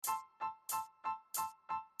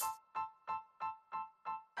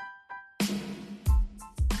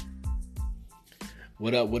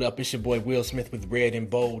What up, what up? It's your boy Will Smith with Red and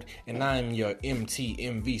Bold, and I'm your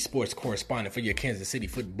MTMV sports correspondent for your Kansas City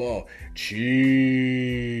football.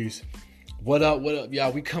 Cheese. What up,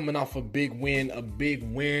 y'all? We coming off a big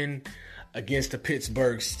win against the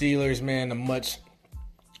Pittsburgh Steelers, man. A much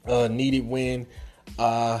needed win.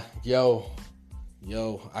 Yo,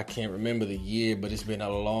 I can't remember the year, but it's been a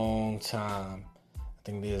long time. I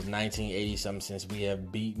think it is 1980 something since we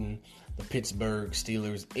have beaten the Pittsburgh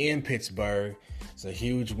Steelers in Pittsburgh. It's a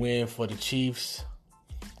huge win for the Chiefs.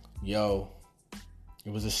 Yo,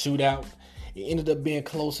 it was a shootout. It ended up being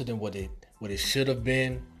closer than what it should have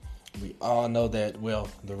been. We all know that, well,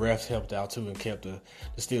 the refs helped out too and kept the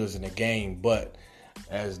Steelers in the game. But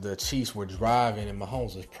as the Chiefs were driving, and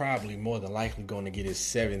Mahomes was probably more than likely going to get his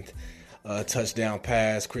seventh touchdown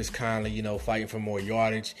pass. Chris Conley, fighting for more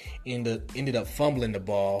yardage, ended up fumbling the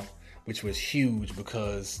ball, which was huge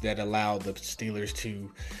because that allowed the Steelers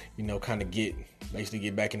to, kind of get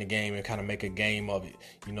back in the game and kind of make a game of it.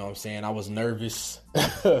 You know what I'm saying? I was nervous.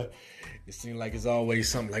 It seemed like it's always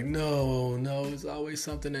something like, no, it's always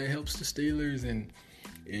something that helps the Steelers, and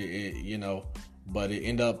but it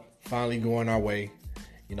ended up finally going our way.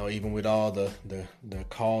 Even with all the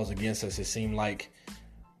calls against us, it seemed like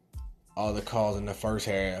all the calls in the first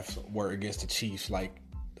half were against the Chiefs. Like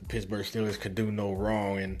the Pittsburgh Steelers could do no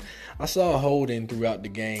wrong. And I saw a holding throughout the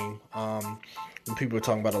game. When people were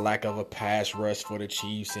talking about a lack of a pass rush for the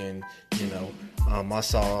Chiefs, and I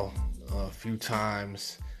saw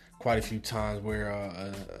quite a few times where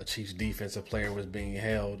a Chiefs defensive player was being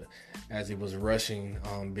held as he was rushing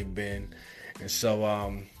Big Ben, and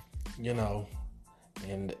so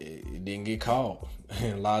and it didn't get called.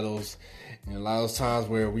 And a lot of those times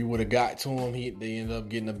where we would have got to him, they ended up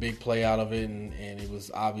getting a big play out of it, and it was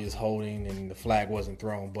obvious holding, and the flag wasn't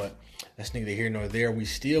thrown. But that's neither here nor there. We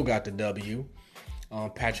still got the W.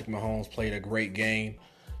 Patrick Mahomes played a great game.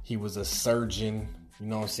 He was a surgeon,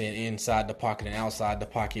 inside the pocket and outside the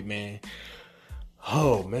pocket, man.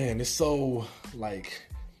 Oh, man, it's so,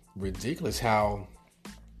 ridiculous how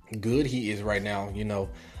good he is right now,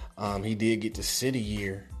 He did get the city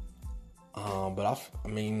year. But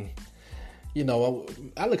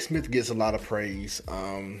Alex Smith gets a lot of praise,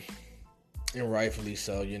 and rightfully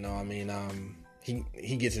so.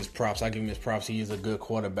 He gets his props. I give him his props. He is a good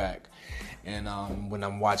quarterback. And when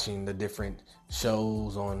I'm watching the different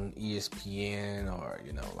shows on ESPN or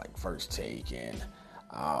like First Take and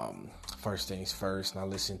First Things First, and I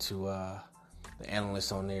listen to the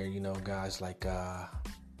analysts on there, guys like I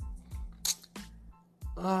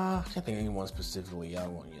can't think of anyone specifically. I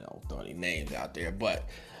don't want throw any names out there, but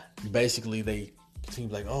basically they seem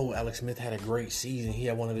like, oh, Alex Smith had a great season. He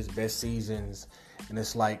had one of his best seasons, and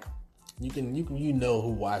it's like you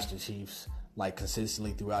who watched the Chiefs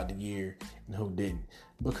consistently throughout the year and who didn't,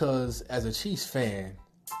 because as a Chiefs fan,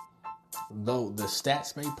 though the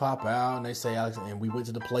stats may pop out and they say Alex, and we went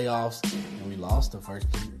to the playoffs and we lost the first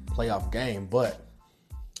playoff game, but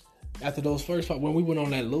after those first five, when we went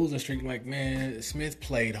on that losing streak, Smith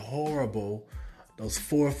played horrible. Those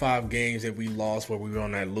 4 or 5 games that we lost where we were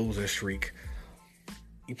on that losing streak,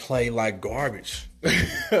 he played like garbage.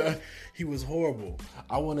 He was horrible.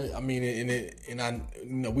 We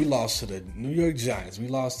lost to the New York Giants. We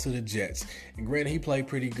lost to the Jets. And granted, he played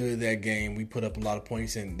pretty good that game. We put up a lot of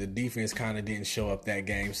points, and the defense kind of didn't show up that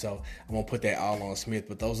game. So I won't put that all on Smith.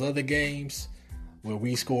 But those other games where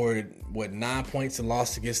we scored, 9 points and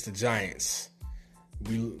lost against the Giants.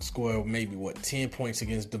 We scored maybe, 10 points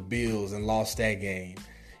against the Bills and lost that game.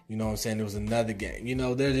 You know what I'm saying? There was another game.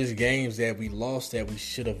 There's just games that we lost that we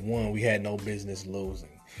should have won. We had no business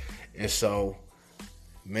losing. And so,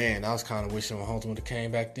 man, I was kind of wishing Mahomes would have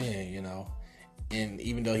came back then, And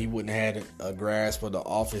even though he wouldn't have had a grasp of the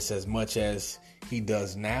offense as much as he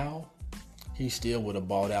does now, he still would have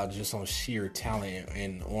balled out just on sheer talent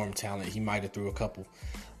and arm talent. He might have threw a couple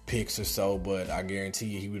picks or so, but I guarantee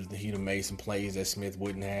you he'd have made some plays that Smith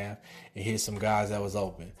wouldn't have and hit some guys that was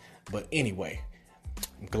open. But anyway,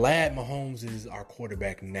 I'm glad Mahomes is our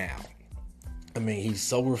quarterback now. He's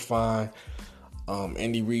so refined.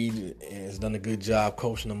 Andy Reid has done a good job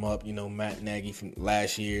coaching him up. Matt Nagy from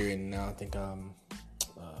last year, and now I think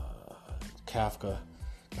Kafka.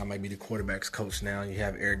 I might be the quarterback's coach now. You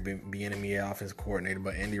have Eric Bieniemy, offensive coordinator,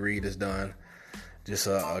 but Andy Reid has done just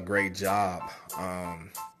a great job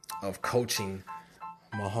of coaching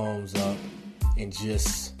Mahomes up and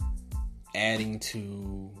just adding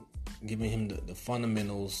to giving him the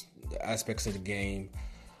fundamentals, the aspects of the game,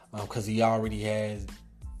 because he already has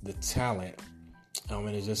the talent.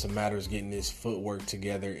 It's just a matter of getting his footwork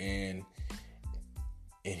together and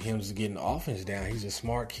him just getting the offense down. He's a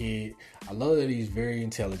smart kid. I love that he's very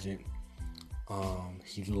intelligent.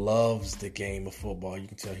 He loves the game of football. You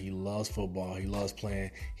can tell he loves football. He loves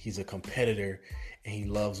playing. He's a competitor, and he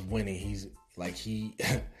loves winning. He's like he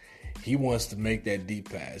he wants to make that deep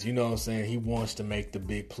pass. You know what I'm saying? He wants to make the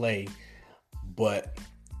big play, but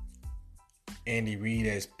Andy Reid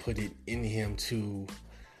has put it in him to,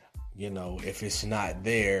 if it's not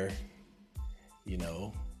there,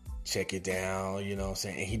 check it down, you know what I'm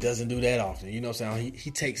saying? And he doesn't do that often, you know what I'm saying?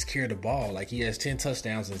 He takes care of the ball. Like, he has 10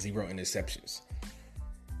 touchdowns and 0 interceptions.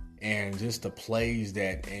 And just the plays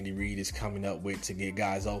that Andy Reid is coming up with to get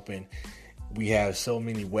guys open. We have so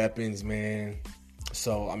many weapons, man.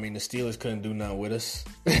 So, the Steelers couldn't do nothing with us.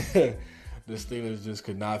 The Steelers just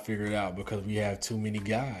could not figure it out because we have too many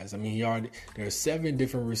guys. There are 7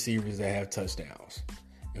 different receivers that have touchdowns.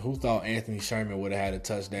 And who thought Anthony Sherman would have had a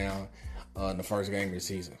touchdown in the first game of the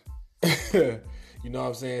season? You know what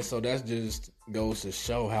I'm saying? So that just goes to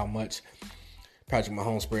show how much Patrick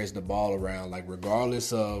Mahomes spreads the ball around. Like,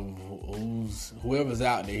 regardless of whoever's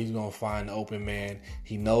out there, he's going to find the open man.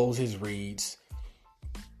 He knows his reads.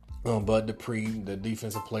 Bud Dupree, the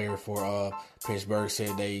defensive player for Pittsburgh,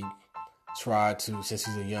 said they tried to, since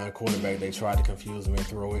he's a young quarterback, they tried to confuse him and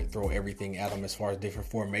throw everything at him as far as different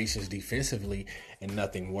formations defensively, and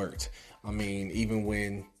nothing worked. Even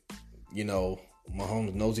when,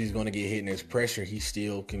 Mahomes knows he's going to get hit and there's pressure, he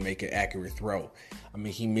still can make an accurate throw.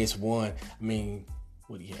 He missed one.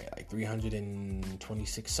 What he had, like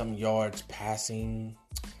 326 something yards passing.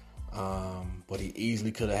 But he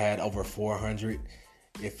easily could have had over 400.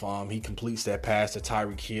 If he completes that pass to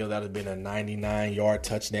Tyreek Hill, that would have been a 99-yard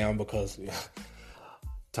touchdown because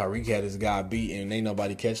Tyreek had his guy beat and ain't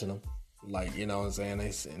nobody catching him. Like, you know what I'm saying?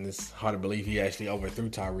 And it's hard to believe he actually overthrew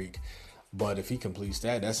Tyreek. But if he completes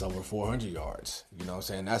that, that's over 400 yards. You know what I'm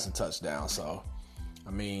saying? That's a touchdown. So,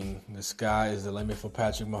 the sky is the limit for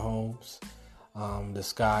Patrick Mahomes. The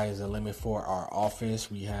sky is the limit for our offense.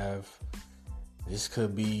 This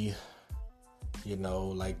could be,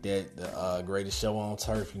 like the greatest show on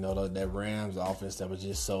turf, that Rams offense that was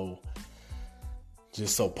just so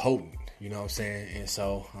potent, you know what I'm saying? And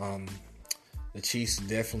so the Chiefs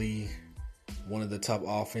definitely one of the top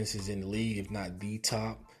offenses in the league, if not the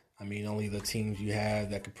top. Only the teams you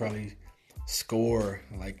have that could probably score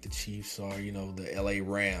like the Chiefs are, the LA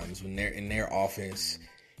Rams when they're in their offense.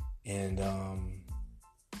 And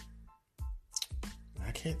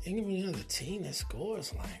I can't think of any other team that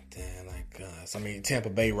scores like that.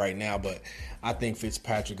 Tampa Bay right now, but I think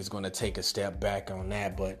Fitzpatrick is going to take a step back on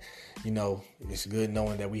that. But, it's good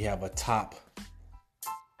knowing that we have a top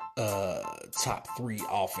 3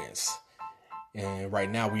 offense. And right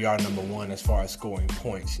now we are number 1 as far as scoring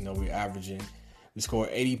points. We score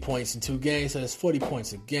 80 points in 2 games, so that's 40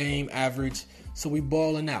 points a game average. So we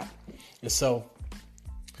balling out. And so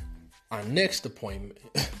our next opponent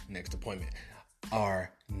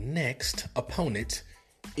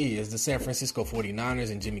is the San Francisco 49ers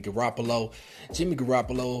and Jimmy Garoppolo. Jimmy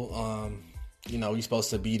Garoppolo, he's supposed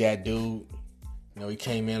to be that dude. He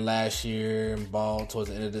came in last year and balled towards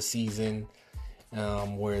the end of the season,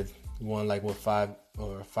 where he won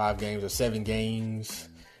 5 games or 7 games.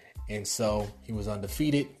 And so he was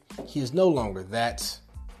undefeated. He is no longer that.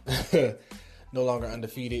 No longer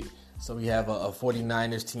undefeated. So we have a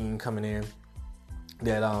 49ers team coming in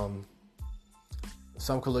that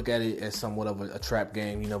some could look at it as somewhat of a trap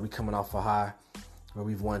game. We coming off a high where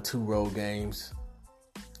we've won 2 road games.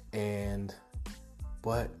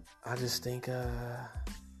 But I just think, I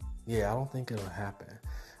don't think it'll happen.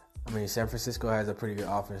 San Francisco has a pretty good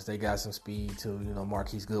offense. They got some speed too.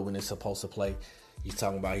 Marquise Goodwin is supposed to play. He's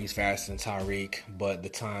talking about he's faster than Tyreek, but the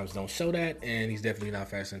times don't show that, and he's definitely not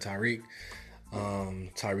faster than Tyreek.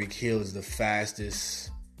 Tyreek Hill is the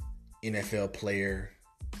fastest NFL player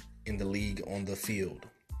in the league on the field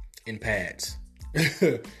in pads.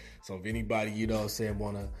 So if anybody, you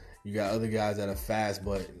got other guys that are fast,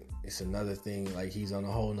 but it's another thing. Like, he's on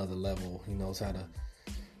a whole nother level. He knows how to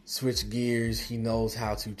switch gears. He knows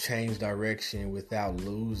how to change direction without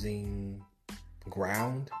losing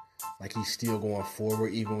ground. Like, he's still going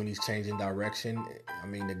forward even when he's changing direction.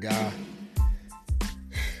 The guy,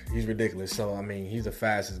 he's ridiculous. So, he's the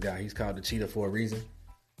fastest guy. He's called the Cheetah for a reason.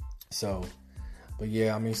 So, but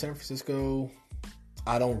yeah, San Francisco,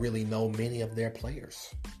 I don't really know many of their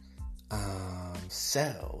players. I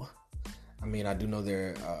do know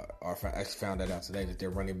I actually found that out today, that their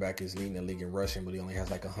running back is leading the league in rushing, but he only has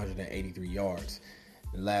 183 yards.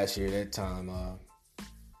 And last year, that time,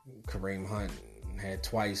 Kareem Hunt had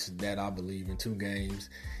twice that, I believe, in 2 games.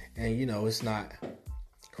 And, it's not,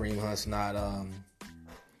 Kareem Hunt's not,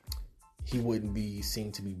 he wouldn't be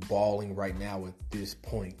seen to be balling right now at this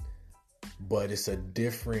point. but it's a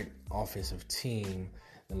different offensive team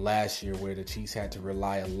than last year, where the Chiefs had to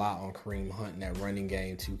rely a lot on Kareem Hunt in that running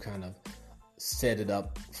game to kind of set it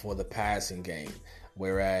up for the passing game,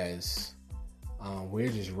 whereas we're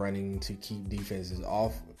just running to keep defenses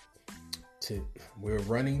off. We're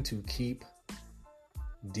running to keep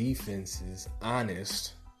defenses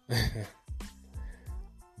honest.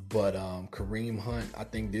 But Kareem Hunt, I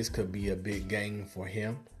think this could be a big game for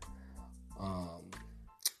him.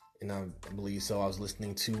 And I believe so. I was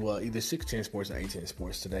listening to either 610 Sports or 810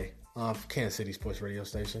 Sports today, Kansas City sports radio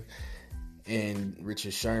station. And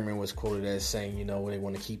Richard Sherman was quoted as saying, they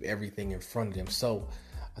want to keep everything in front of them. So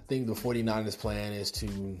I think the 49ers plan is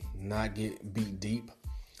to not get beat deep,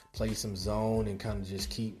 play some zone, and kind of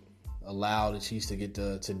just allow the Chiefs to get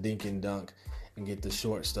to dink and dunk and get the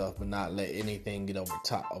short stuff, but not let anything get over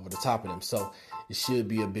the top of them. So it should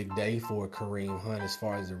be a big day for Kareem Hunt as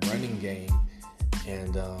far as the running game,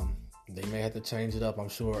 and they may have to change it up. I'm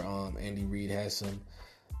sure Andy Reid has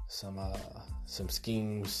some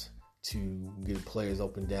schemes to get players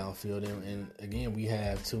open downfield, and again, we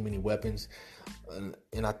have too many weapons,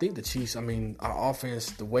 and I think the Chiefs, our offense,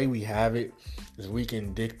 the way we have it is we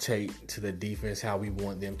can dictate to the defense how we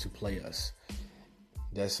want them to play us.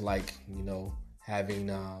 That's like,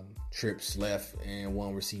 having trips left and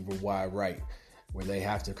one receiver wide right, where they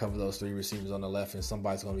have to cover those three receivers on the left, and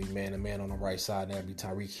somebody's going to be man-to-man on the right side, and that'd be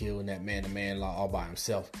Tyreek Hill in that man-to-man all by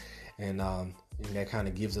himself. And that kind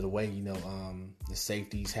of gives it away. The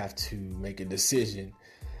safeties have to make a decision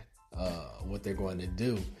what they're going to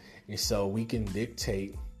do. And so we can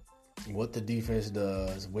dictate what the defense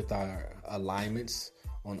does with our alignments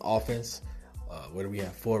on offense. Whether we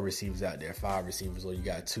have 4 receivers out there, 5 receivers, or you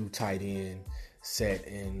got 2 tight end set,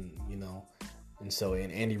 and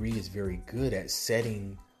Andy Reid is very good at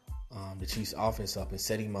setting the Chiefs offense up and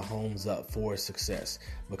setting Mahomes up for success,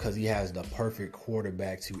 because he has the perfect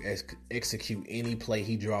quarterback to execute any play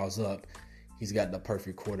he draws up. He's got the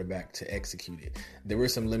perfect quarterback to execute it. There were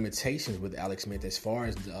some limitations with Alex Smith as far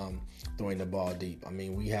as throwing the ball deep. When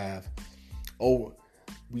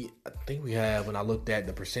I looked at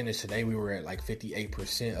the percentage today, we were at like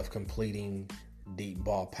 58% of completing deep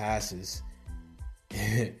ball passes.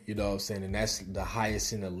 You know what I'm saying? And that's the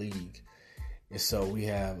highest in the league. And so we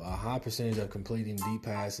have a high percentage of completing deep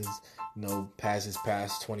passes, passes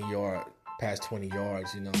past 20 yards,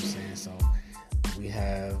 you know what I'm saying? So we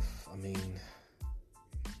have, the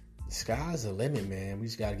sky's the limit, man. We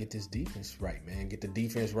just got to get this defense right, man. Get the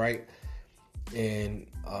defense right. And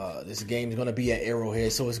this game is going to be at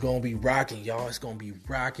Arrowhead, so it's going to be rocking, y'all. It's going to be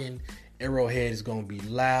rocking. Arrowhead is going to be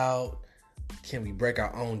loud. Can we break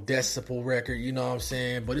our own decibel record? You know what I'm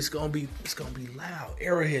saying? But it's gonna be loud.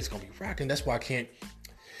 Arrowhead's gonna be rocking. That's why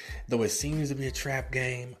though it seems to be a trap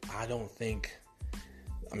game, I don't think.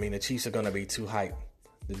 The Chiefs are gonna be too hyped.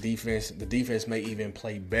 The defense may even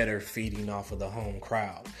play better feeding off of the home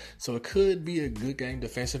crowd. So it could be a good game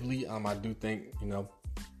defensively. I do think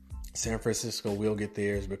San Francisco will get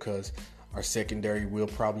theirs, because our secondary will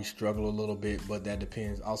probably struggle a little bit, but that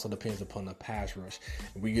depends upon the pass rush.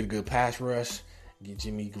 If we get a good pass rush, get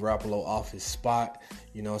Jimmy Garoppolo off his spot,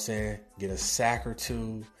 you know what I'm saying? Get a sack or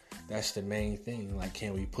 2. That's the main thing. Like,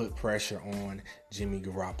 can we put pressure on Jimmy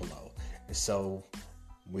Garoppolo? And so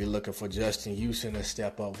we're looking for Justin Houston to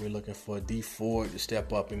step up. We're looking for Dee Ford to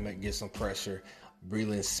step up and get some pressure.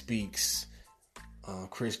 Breeland Speaks.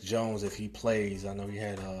 Chris Jones, if he plays. I know he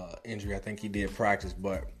had an injury. I think he did practice,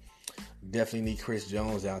 but definitely need Chris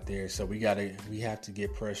Jones out there. So we have to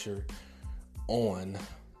get pressure on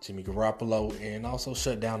Jimmy Garoppolo and also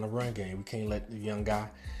shut down the run game. We can't let the young guy,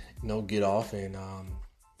 get off and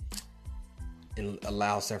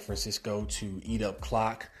allow San Francisco to eat up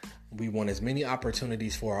clock. We want as many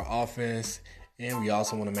opportunities for our offense, and we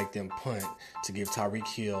also want to make them punt to give Tyreek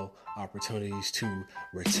Hill opportunities to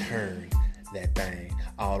return that thing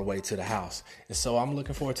all the way to the house. And so I'm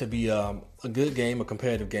looking for it to be a good game, a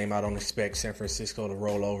competitive game. I don't expect San Francisco to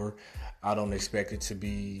roll over. I don't expect it to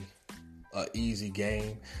be an easy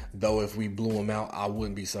game, though if we blew them out, I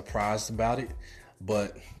wouldn't be surprised about it.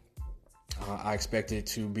 But I expect it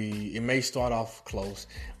to be, it may start off close,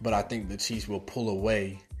 but I think the Chiefs will pull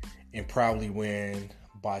away and probably win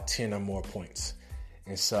by 10 or more points.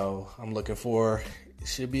 And so I'm looking for, it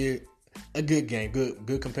should be a good game,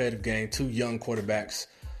 good competitive game. 2 young quarterbacks,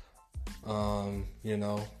 a lot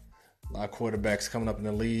of quarterbacks coming up in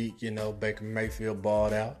the league. Baker Mayfield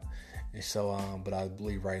balled out, and so but I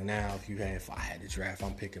believe right now, if I had to draft,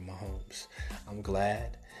 I'm picking Mahomes. I'm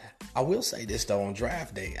glad. I will say this though, on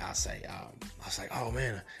draft day, I was like, oh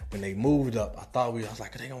man, when they moved up, I was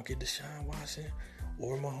like, are they gonna get Deshaun Watson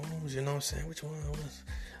or Mahomes. You know what I'm saying? Which one was?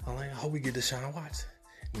 I hope we get Deshaun Watson.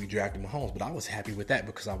 We drafted Mahomes, but I was happy with that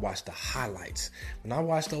because I watched the highlights. When I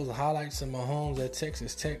watched those highlights of Mahomes at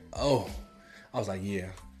Texas Tech, I was like,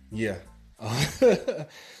 yeah.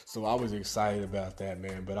 So I was excited about that,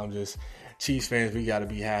 man. But I'm just, Chiefs fans, we got to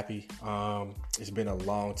be happy. It's been a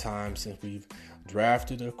long time since we've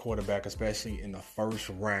drafted a quarterback, especially in the first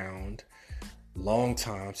round. Long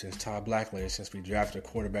time since Todd Blackledge, since we drafted a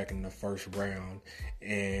quarterback in the first round,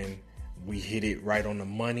 and we hit it right on the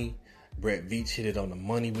money. Brett Veach hit it on the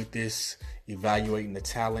money with this, evaluating the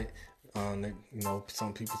talent.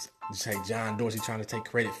 Some people say John Dorsey trying to take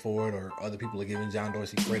credit for it, or other people are giving John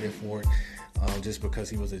Dorsey credit for it just because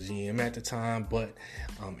he was a GM at the time. But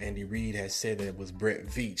Andy Reid has said that it was Brett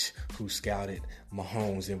Veach who scouted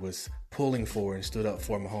Mahomes and was pulling for and stood up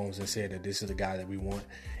for Mahomes and said that this is the guy that we want.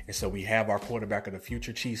 And so we have our quarterback of the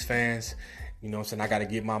future, Chiefs fans. You know what I'm saying? I got to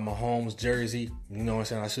get my Mahomes jersey. You know what I'm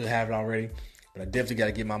saying? I should have it already. But I definitely got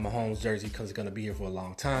to get my Mahomes jersey because it's going to be here for a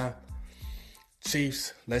long time.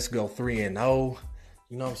 Chiefs, let's go 3-0. You know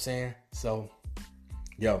what I'm saying? So,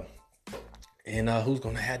 and who's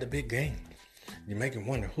going to have the big game? You're making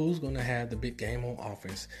wonder, who's going to have the big game on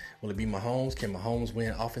offense? Will it be Mahomes? Can Mahomes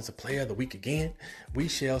win Offensive Player of the Week again? We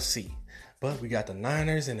shall see. But we got the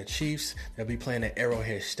Niners and the Chiefs. They'll be playing at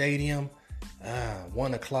Arrowhead Stadium.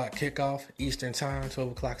 1 o'clock kickoff, Eastern Time,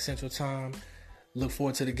 12 o'clock Central Time. Look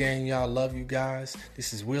forward to the game, y'all. Love you guys.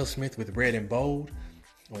 This is Will Smith with Red and Bold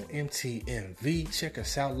on MTMV. Check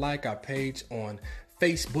us out. Like our page on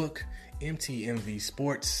Facebook, MTMV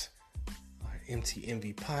Sports,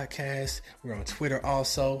 MTMV Podcast. We're on Twitter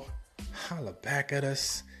also. Holla back at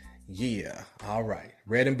us. Yeah. All right.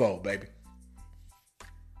 Red and Bold, baby.